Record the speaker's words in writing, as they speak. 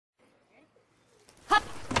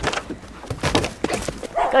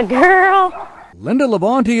Good girl. Linda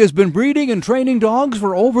Labonte has been breeding and training dogs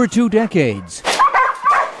for over 2 decades.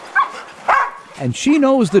 And she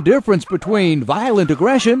knows the difference between violent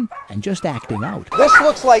aggression and just acting out. This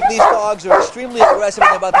looks like these dogs are extremely aggressive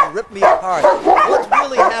and they're about to rip me apart. What's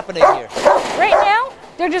really happening here? Right now,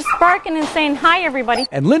 they're just barking and saying, hi, everybody.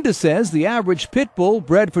 And Linda says the average pit bull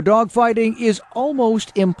bred for dogfighting is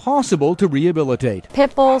almost impossible to rehabilitate.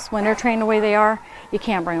 Pit bulls, when they're trained the way they are, you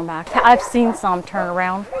can't bring them back. I've seen some turn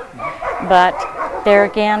around, but there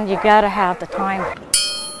again, you got to have the time.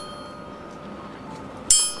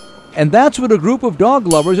 And that's what a group of dog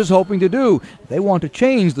lovers is hoping to do. They want to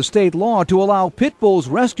change the state law to allow pit bulls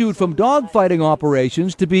rescued from dogfighting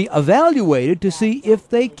operations to be evaluated to see if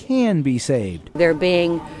they can be saved. They're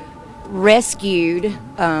being rescued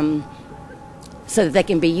so that they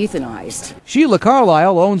can be euthanized. Sheila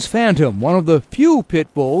Carlisle owns Phantom, one of the few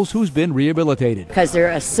pit bulls who's been rehabilitated. Because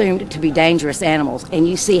they're assumed to be dangerous animals, and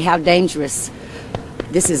you see how dangerous.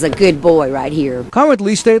 This is a good boy right here.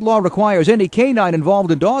 Currently, state law requires any canine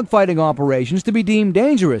involved in dogfighting operations to be deemed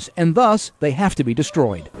dangerous, and thus they have to be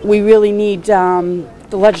destroyed. We really need the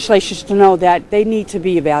legislators to know that they need to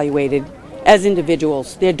be evaluated as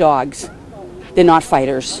individuals. They're dogs. They're not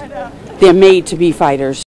fighters. They're made to be fighters.